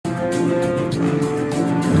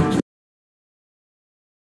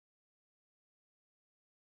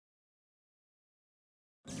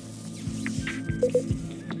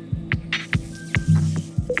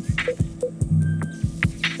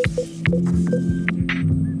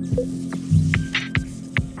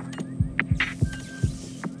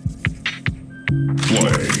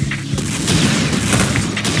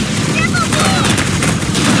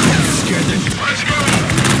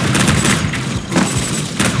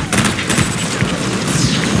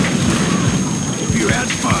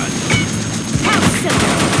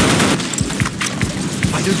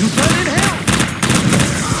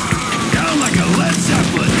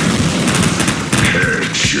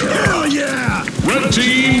Red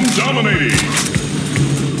team dominating.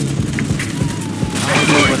 I don't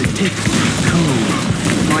know what it takes. Cool.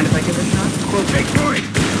 Mind if I give it a shot? Well, take point.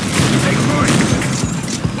 Take point.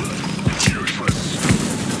 Useless.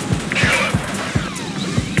 Kill him.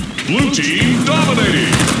 Blue team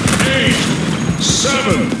dominating. 8,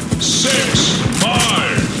 7, 6,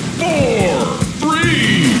 5, 4,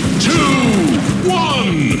 3, 2, 1.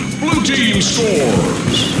 Blue team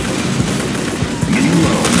scores. New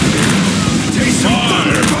round. 5,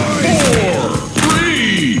 4,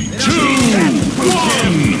 3, 2, 1.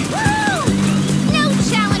 No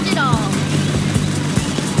challenge at all.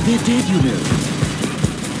 They're dead, you know.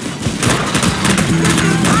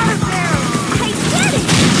 I did it!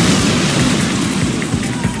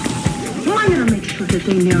 Well, I'm gonna make sure that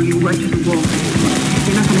they nail you right to the wall.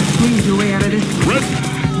 You're not gonna squeeze your way out of this.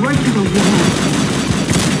 Right to the wall.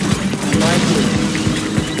 Like it.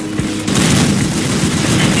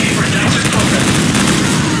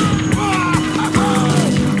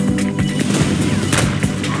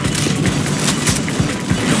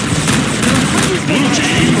 Blue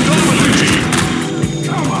team dominating.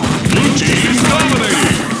 Blue team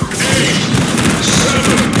dominating. 8,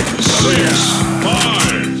 7, 6,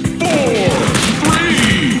 5, 4, 3,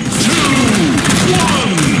 2,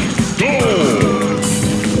 1. Goal.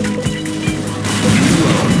 New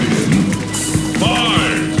round in.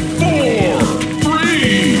 5, 4,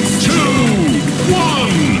 3, 2,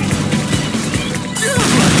 1.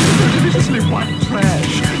 This is like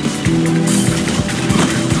trash.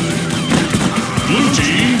 Blue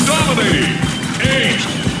team dominating. 8,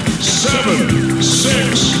 7,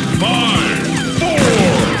 6, 5, 4,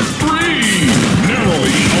 3.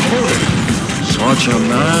 Narrowly averted. Such a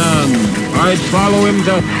man. I'd follow him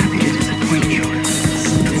to...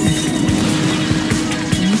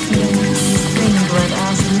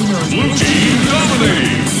 Blue team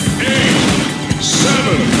dominating. 8,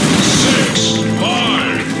 7, 6,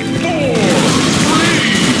 5, 4, 3,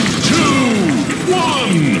 2, 1.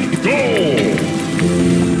 Goal.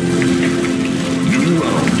 New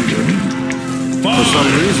round in. 5, For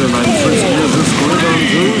some reason, I'm frisky as a squid on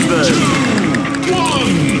Tuesday. 2,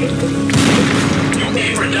 1. You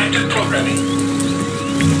need redacted programming.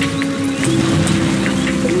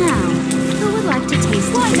 Now, who would like to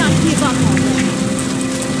taste? Why not give up already?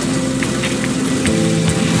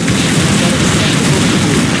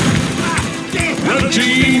 Red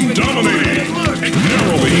team dominating.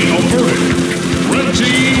 Narrowly averted. Red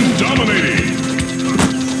team dominating.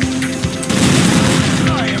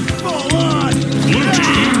 I am full on. Blue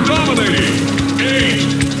team dominating. 8,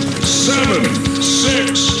 7,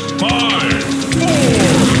 6, 5, 4,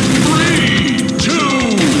 3, 2,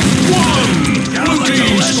 1. Blue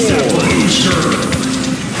team scores.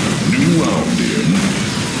 New round in.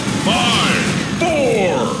 5,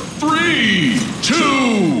 4, 3,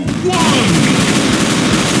 2, 1.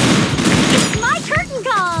 It's my curtain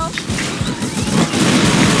call.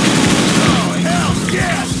 Oh, hell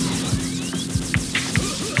yes.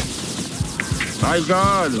 My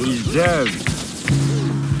God, he's dead.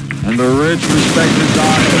 And the rich respected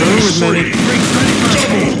doctor who admitted...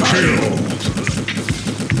 Double kill.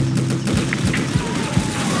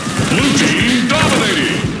 Blue team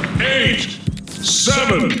dominating. 8,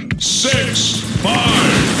 7, 6, 5,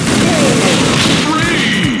 4, 3,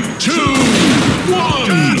 2, 1.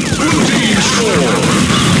 Blue team scores.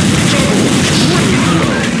 Double kill.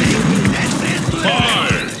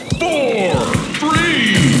 5, 4,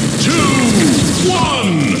 3, 2, 1.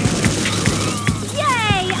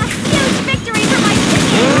 Yay! A huge victory for my team.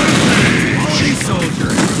 Holy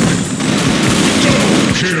soldier. Double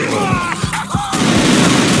kill.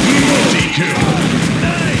 Multi-kill.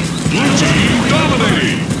 Blue team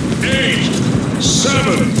dominating. 8, 7,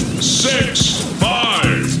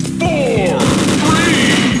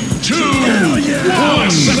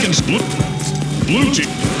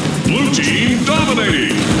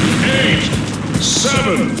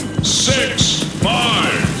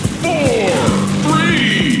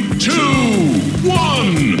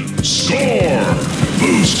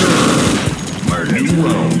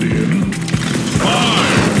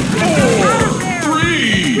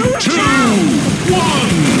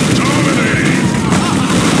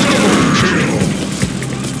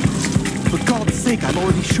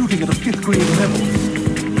 already shooting at a 5th grade level.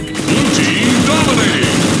 Blue team dominating.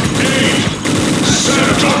 8,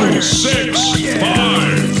 7, 6,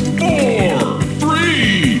 5, 4,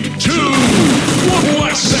 3, 2, 1.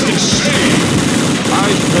 Last second save. I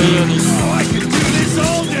play any. Oh, I can do this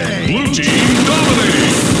all day! Blue team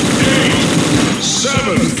dominating. 8,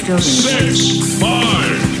 7, 6,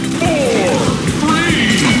 5, 4,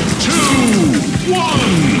 3, 2, 1.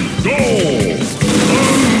 Goal.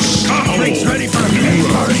 Unstoppable. Ready for a big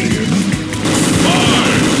party! 5,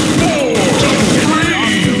 4,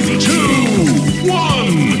 3, 2, 1.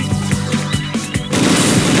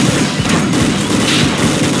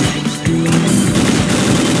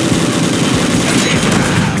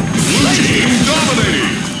 Blue team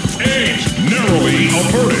dominating. 8, narrowly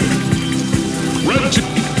averted. Red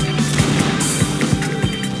team.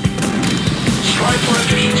 Strive for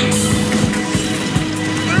efficiency.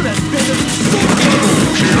 Double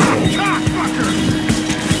kill.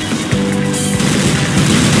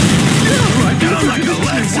 Down like a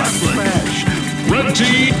lead zeppelin! Red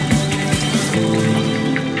team.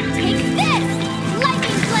 Take this!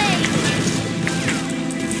 Lightning blade!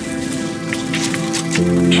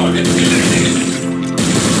 Target connected.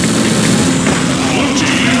 Blue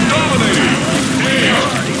team dominating.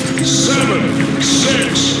 8, 7,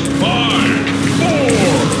 6, 5, 4,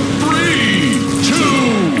 3,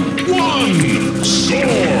 2, 1.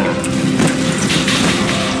 Score.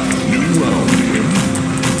 New round.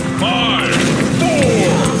 5,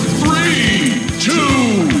 4, 3, 2,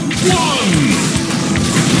 1.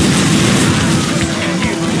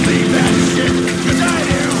 Leave that shit, 'cause I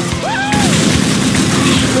do!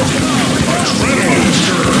 Adrenaline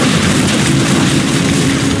stir.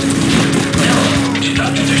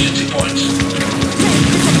 Deduct efficiency points.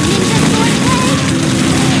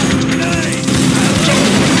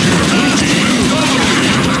 Blue team dominating.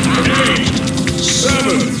 8,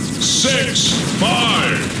 7, 6,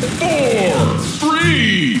 5, 4,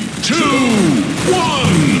 3, 2,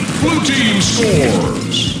 1. Blue team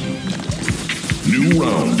scores. New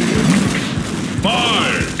round in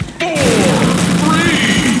 5, 4,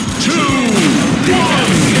 3, 2, 1.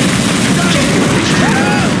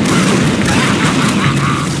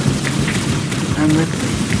 I'm with you.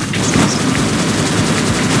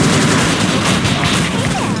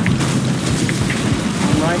 I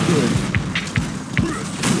like it.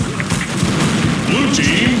 Blue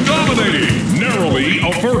team dominating. Narrowly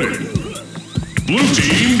averted. Blue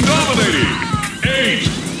team dominating. 8,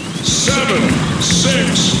 7,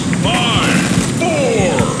 6, 5,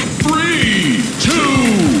 4, 3, 2,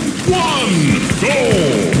 1.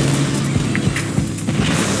 Goal.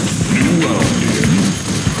 New round in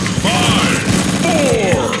 5,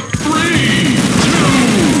 4, 3, 2,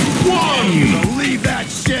 1. Leave that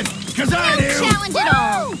shit, 'cause I do! Challenge it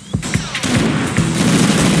all!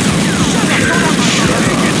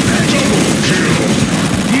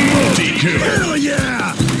 Multi-kill. Hell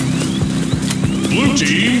yeah! Blue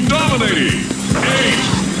team dominating. 8,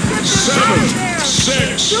 7,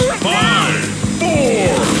 6, 5,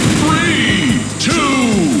 4, 3,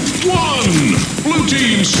 2, 1. Blue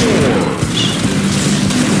team scores.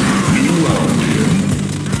 New round in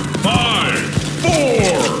 5,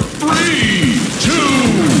 4, 3, 2,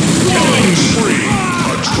 1. Spree.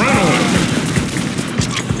 Adrenaline.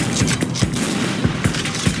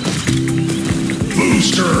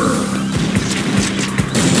 Booster.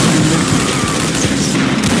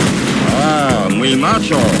 Ah, muy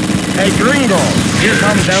macho. Hey, gringo, here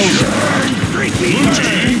comes Elsa. Blue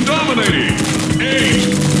team dominating.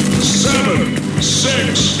 8, 7,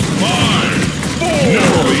 6, 5, 4.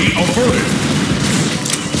 Narrowly averted.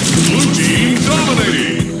 Blue team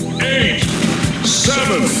dominating. 8,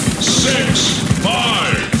 7, 6,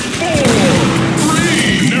 5, 4,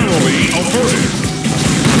 3. Narrowly averted.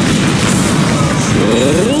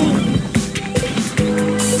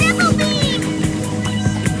 Simple beam!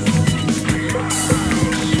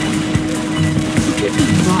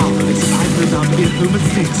 Marvelous, I turned out to be a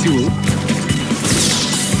homosexual.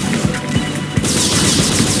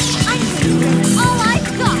 I'm taking all I've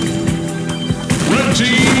got! Red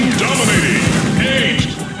team dominating. 8,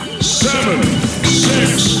 7,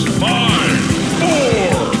 6, 5,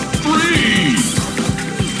 4, 3.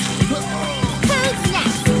 Who's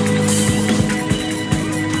next?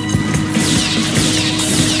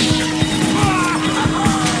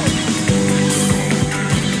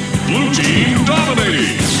 Blue team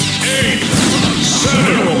dominating. 8, 7.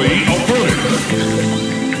 Narrowly averted.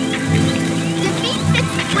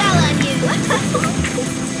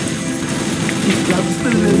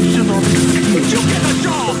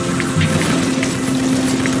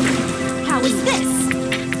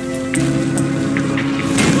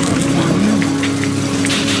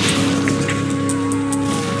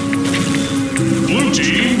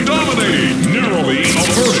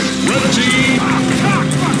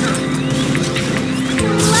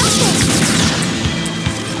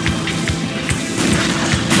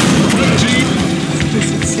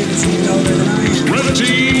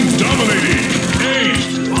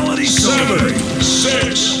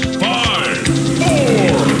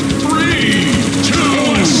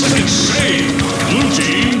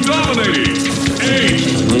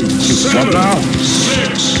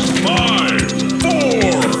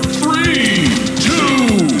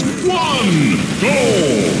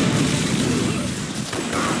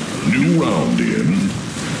 New round in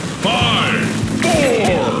 5,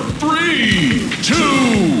 4, 3, 2,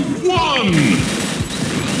 1.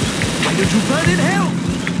 Why don't you burn in hell?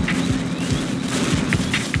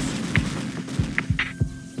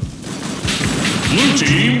 Blue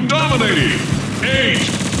team dominating. 8,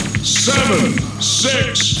 7,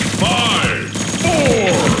 6, 5, 4,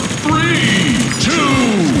 3, 2,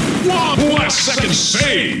 1. Last second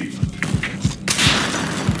save.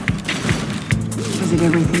 Is it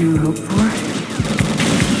everything you hoped for?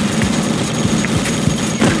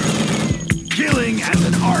 Killing as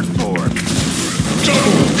an art form.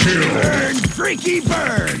 Double kill. Burn, freaky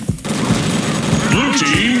burn. Blue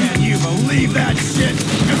team. Can you believe that shit?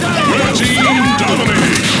 Red team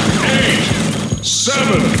dominating. 8,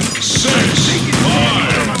 7, 6,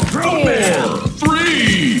 5, 4,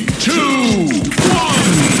 3, 2, 1.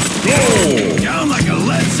 Goal. Down like a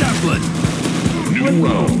Led Zeppelin. New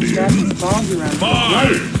round in 5,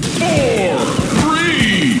 4,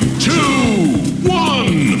 3, 2,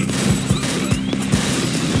 1.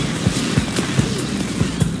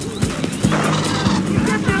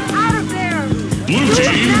 Get them out of there! Blue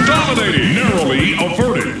team dominating. Narrowly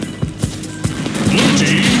averted. Blue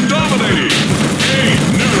team dominating. 8,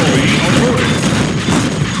 narrowly averted.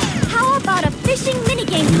 How about a fishing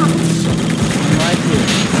minigame competition?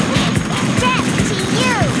 Death to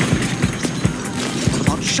you!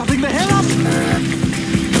 About shoving the hell up.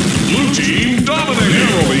 Blue team dominating.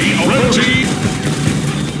 Narrowly averted.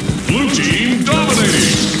 Blue team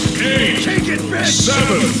dominating. 8, Take it, bitch.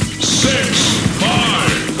 7, 6,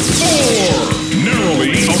 5, 4.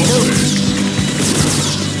 Narrowly averted.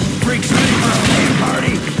 Freaks ready for a game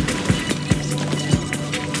party.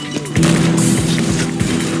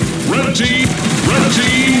 Red team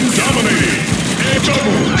dominating. A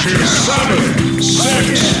double kill. 7,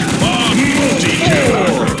 6, 5,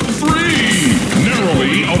 multi-kill. 3.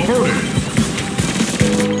 Narrowly averted.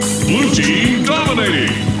 Blue team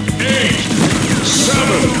dominating. 8,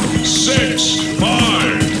 7, 6,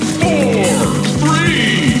 5, 4,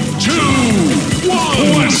 3, 2, 1.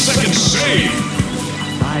 Last second save.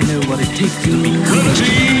 I know what it takes to be Red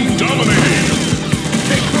team dominating.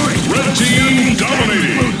 Take point. Red team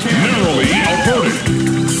dominating. Narrowly averted.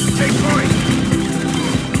 Take point.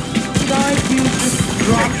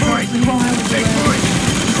 Take point. Take point.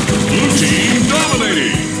 Blue team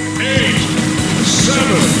dominating. 8, 7,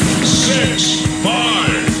 6, 5,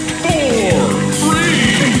 4, 3,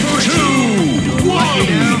 2, 1.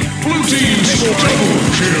 Blue team score double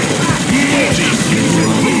kill.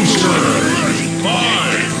 Multi-kill booster. 5,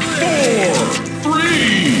 4,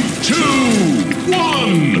 3, 2, 1.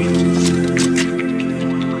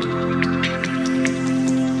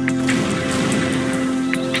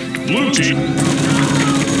 Blue team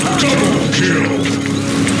double kill.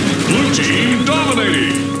 Blue team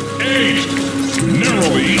dominating. 8,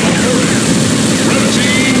 narrowly averted. Red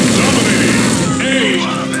team dominating.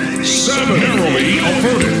 8, 7, narrowly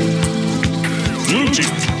averted.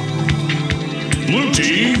 Blue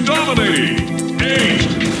team dominating. 8,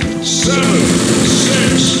 7,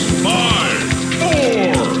 6, 5, 4,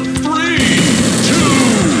 3, 2,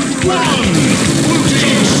 1. Blue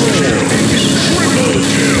team score. Triple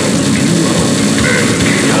kill.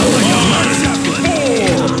 5,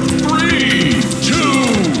 4, 3,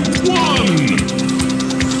 2, 1.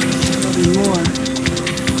 More.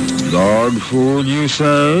 Dog food, you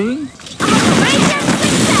say? Operation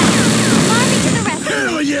Success! Marching to the rescue!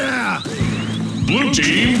 Hell yeah! Blue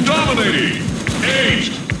team dominating.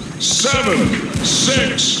 8, 7,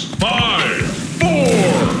 6, 5, 4.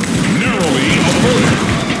 Narrowly averted.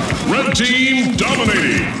 Red team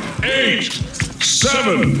dominating. 8,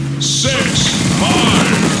 7, 6,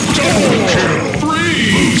 5. Double kill.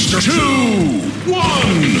 3, 2,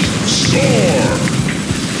 1. Score.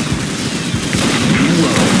 New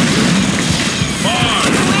round. 5,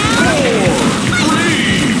 4,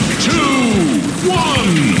 3, 2,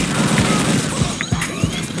 1.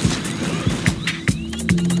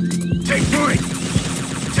 Take point!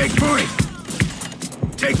 Take point!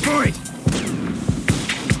 Take point!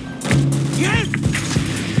 Yes!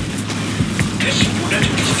 This unit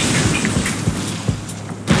is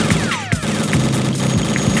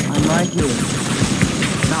I like it.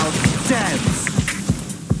 Now dance!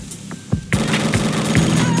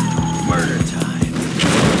 Murder time.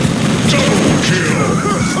 Double kill.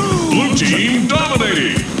 Blue team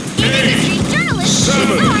dominating. 8, Journalist!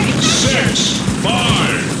 7, 6,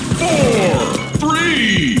 5, 4,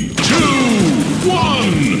 3, 2,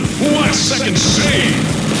 1. Last second save.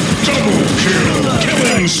 Double kill.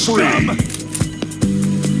 Killing spree.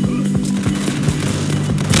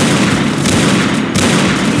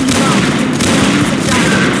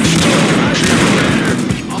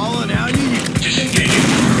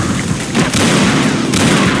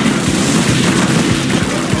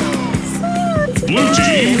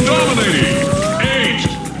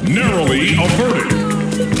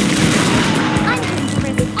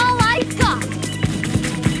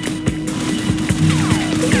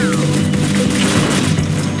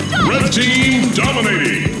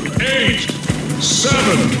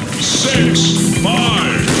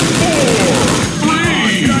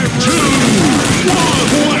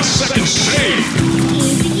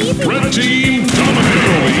 team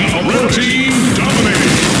dominating. Red team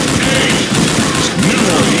dominating. 8.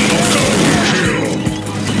 Narrowly double kill.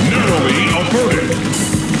 Narrowly averted.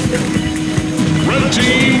 Red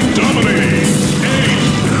team dominating. 8,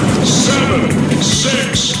 7,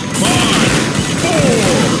 6, 5, 4.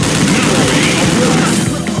 Narrowly averted.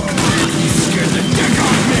 Scared the dick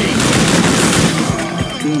off me.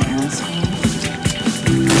 You asshole.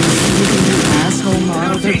 You asshole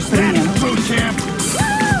model that's putting in. Boot camp.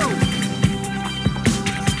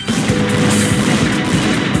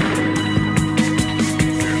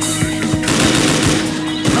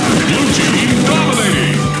 Blue team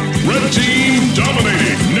dominating. Red team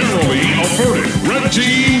dominating. Narrowly averted. Red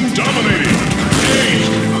team dominating. 8,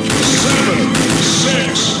 7,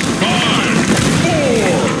 6, 5, 4,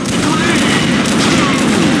 3, 2,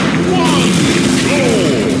 1.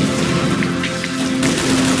 Goal.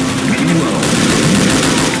 New round.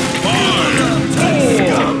 5,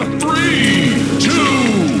 4, 3, 2,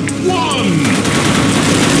 1.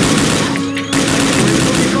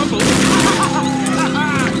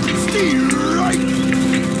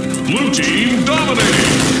 Blue team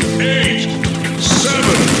dominating. 8,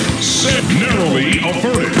 7, 6. Narrowly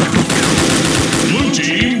averted. Blue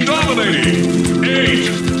team dominating. 8,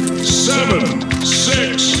 7,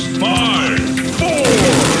 6, 5, 4,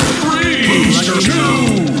 3, 2,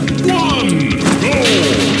 1. Goal.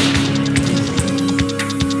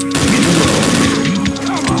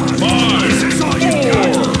 5, 4,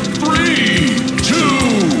 3, 2,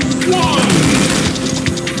 1.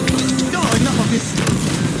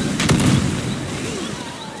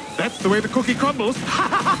 That's the way the cookie crumbles.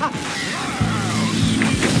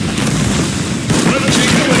 Red team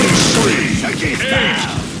killing spree. 8.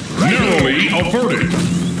 Narrowly averted.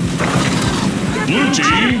 Blue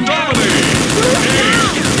team dominating.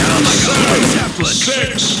 8, 7,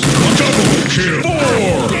 6. Double kill.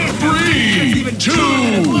 4, 3, 2,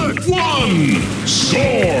 1.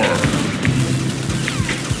 Score.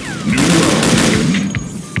 New round.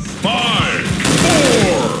 5,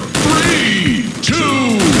 4, 3, 2,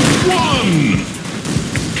 1.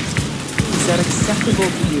 Is that acceptable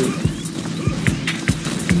to you?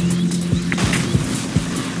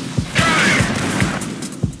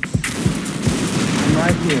 I'm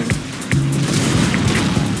right here.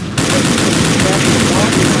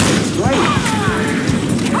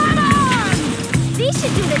 Come on! These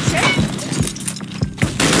should do the trick.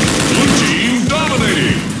 Blue team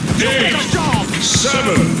dominating. 8,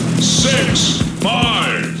 7, 6,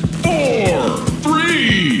 5, 4,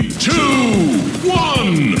 3, 2,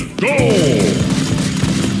 1. Goal.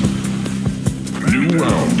 New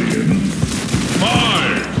round in. 5,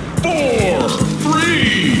 4,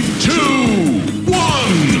 3, 2, 1.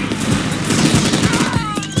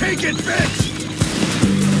 Take it, bitch.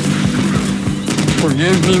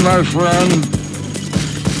 Forgive me, my friend.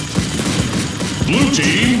 Blue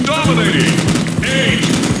team dominating. 8,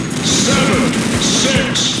 7,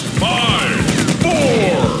 6, 5, 4,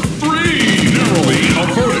 3. Narrowly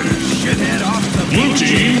averted. Blue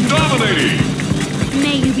team dominating.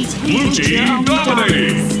 May you be Blue taken to your team own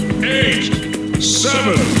dominating. 8,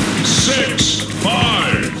 7, 6, 5,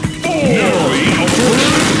 4. Narrowly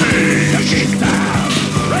averted.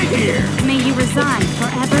 Right here. May you reside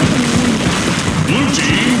forever in the window. Blue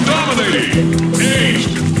team dominating.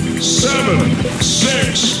 8, 7,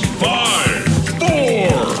 6, 5,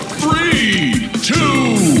 4, 3,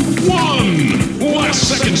 2, 1. Last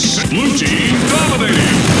second. Blue team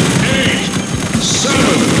dominating. 8, 7,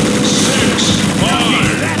 6, 5,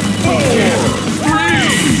 4, 3,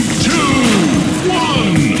 2,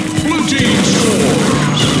 1. Blue team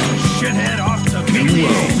scores. Shithead off the new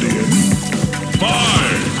round in. 5,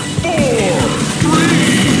 4, 3,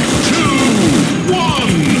 2, 1.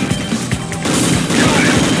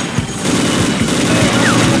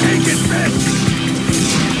 Take it, bitch.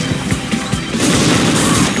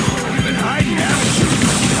 You've been hiding now.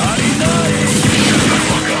 Naughty, naughty. Shut the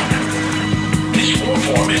fuck up. This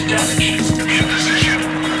form is damaged. In position.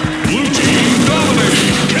 Blue team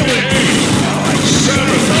dominating. Killing 8,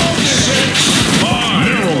 7, 6, 5.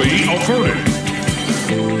 Narrowly averted.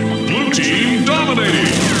 Blue team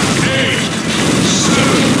dominating. 8, 7,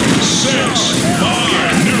 6,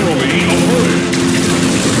 5. Narrowly averted.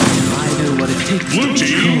 I know what it takes. Blue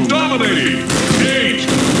team dominating. 8,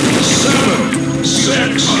 7,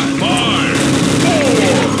 6, 5, 4,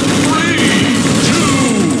 3,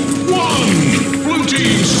 2, 1. Blue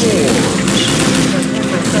team scores.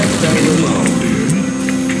 Round in.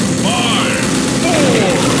 5, 4,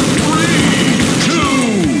 3, 2,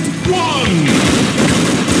 1.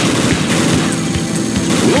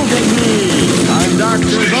 Look at me. I'm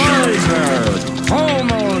Dr. Geyser,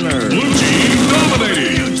 homeowner. Blue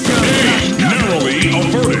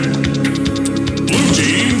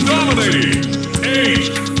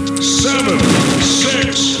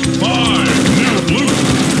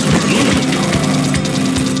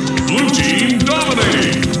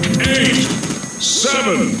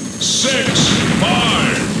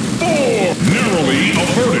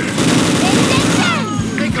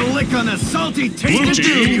salty Blue taste to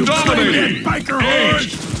team you, dominating. biker 8,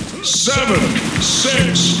 7,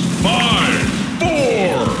 6, 5,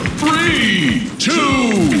 4, 3, 2,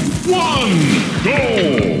 1, go!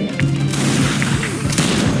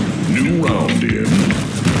 New round in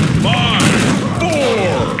 5, 4,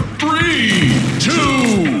 3, 2,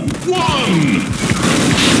 1.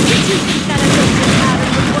 Did you think that a business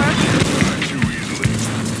pattern would work?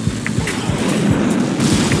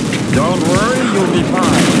 Don't worry, you'll be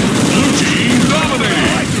fine. Blue team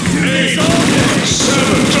dominating. 8,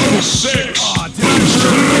 7, double 6.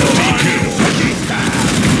 Booster kill.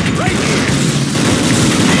 right here.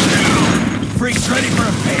 He's down. Freaks ready for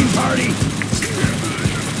a pain party.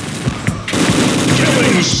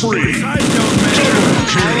 Killing spree. Size don't matter. Double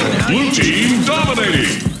kill. Blue team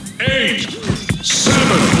dominating. 8,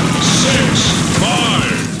 7, 6, 5,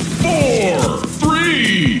 4,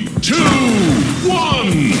 3, 2,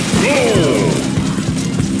 1, go!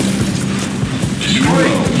 New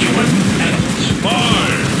round. 5,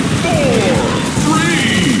 4,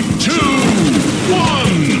 3, 2,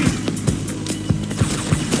 1.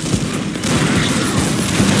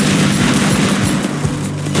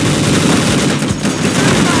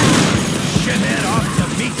 Shithead off to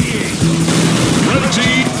meet the ace. Red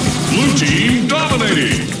team, blue team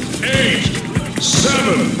dominating. 8,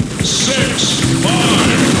 7, 6, 5,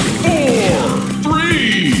 4,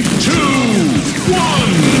 3, 2,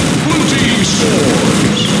 1. Blue team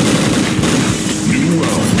scores. New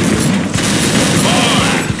round.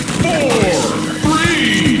 5, 4,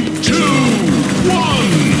 3, 2, 1.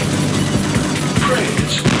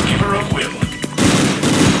 Praise, giver of will.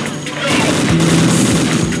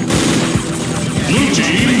 Blue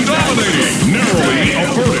team dominating. Narrowly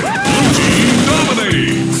averted. Blue team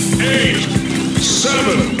dominating. 8,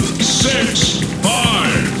 7, 6,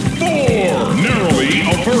 5, 4. Narrowly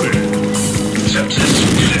averted.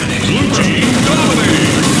 Blue team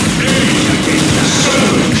dominating. 8,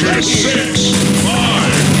 7, 6,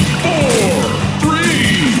 5, 4,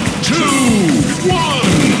 3, 2, 1.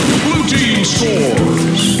 Blue team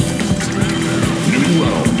scores. New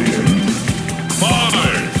round in 5,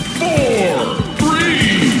 4,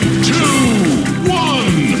 3, 2,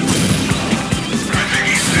 1.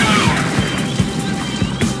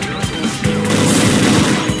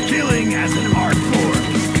 Killing as an art form.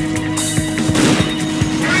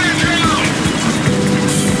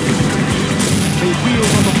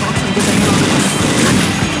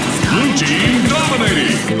 Blue team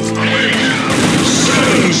dominating. 8,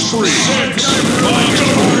 7, 6, 5,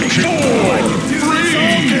 4,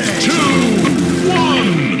 3, 2,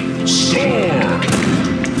 1. Score.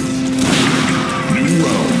 New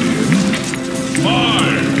round in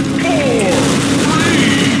 5, 4,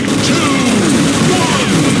 3, 2,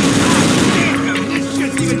 1.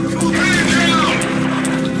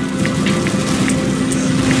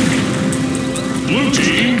 Blue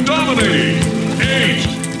team dominating. 8,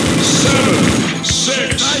 7,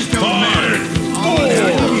 6, 5, 4,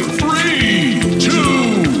 3,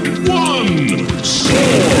 2, 1.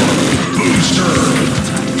 Score. Booster.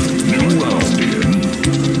 New round in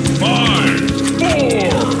 5, 4,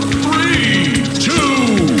 3, 2,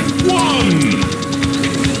 1.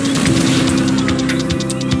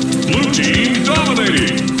 Blue team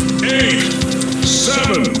dominating. 8,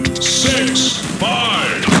 7, 6,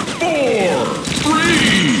 5, 4, 3,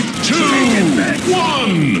 2,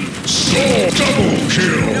 1. Score. Double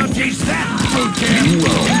kill. Don't teach that, food camp. New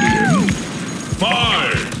round in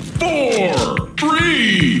 5, 4,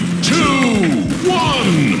 3, 2,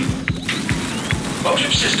 1.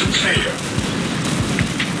 Motive system failure.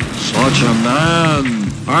 Such a man.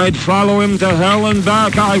 I'd follow him to hell and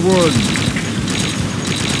back, I would.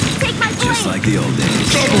 Take my blade! Just like the old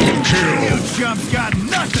days. Double kill. You chumps got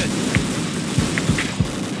nothing.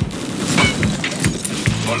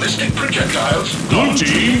 Ballistic projectiles. Blue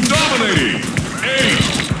team dominating.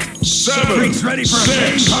 8, 7, Freaks ready for a 6,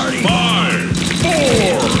 pain party. 5,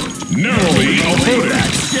 4. Narrowly avoided.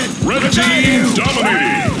 Red team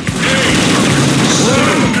dominating. 8,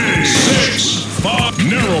 7, 6, 5.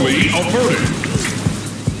 Narrowly averted.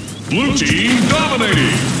 Blue team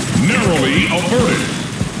dominating. Narrowly averted.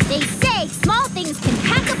 They say small things can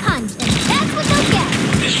pack a punch, and that's what they'll get.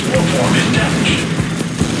 This warform is damaged.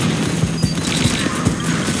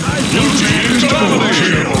 Blue team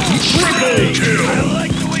dominating. Triple kill. I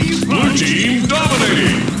like the way you Blue punch. team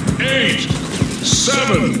dominating. 8,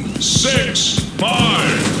 7, 6,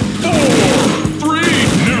 5, 4, 3.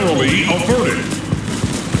 Narrowly averted.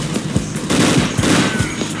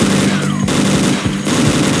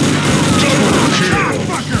 Double kill.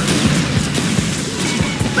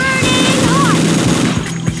 Burning hot!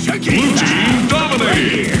 Blue team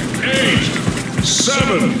dominating. 8,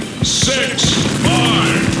 6,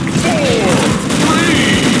 5, 4,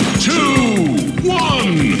 3, 2,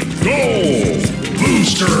 1, go!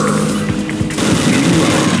 Booster!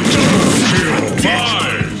 Double kill!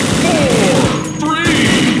 5, 4,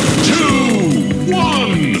 3, 2,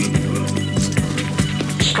 1!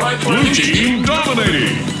 Blue team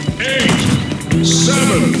dominating! 8,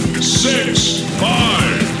 7, 6,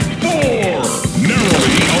 5, 4!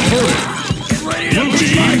 Narrowly averted! Blue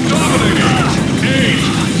team dominating! 8,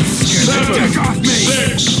 7,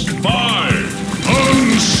 6, 5,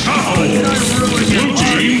 unstoppable! Blue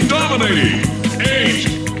team dominating!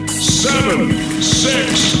 8, 7,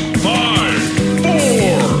 6, 5,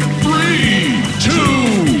 4, 3,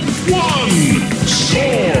 2, 1,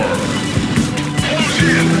 score!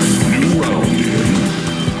 New round in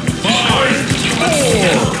 5, 4,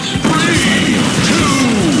 3,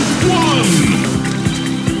 2,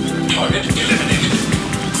 1! Target eliminated.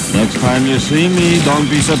 Next time you see me, don't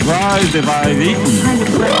be surprised if I've eaten.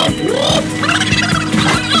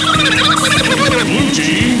 Blue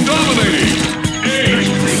team dominating!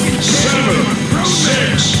 8, 7,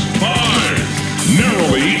 6, 5,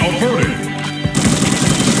 narrowly averted.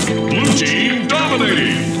 Blue team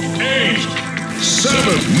dominating! 8, 7,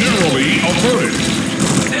 narrowly averted.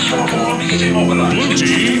 This form is immobilized. Blue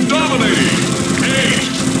team dominating! 8,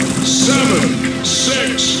 7,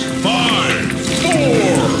 6, 5, 4,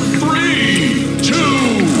 3,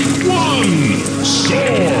 2, 1,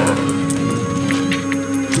 score!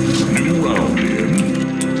 New round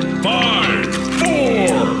in 5,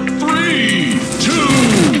 4, 3,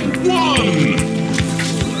 2,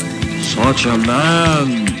 1! Such a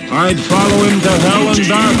man. I'd follow him to hell and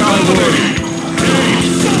back, I would.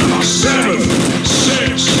 8, 7,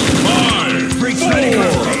 6,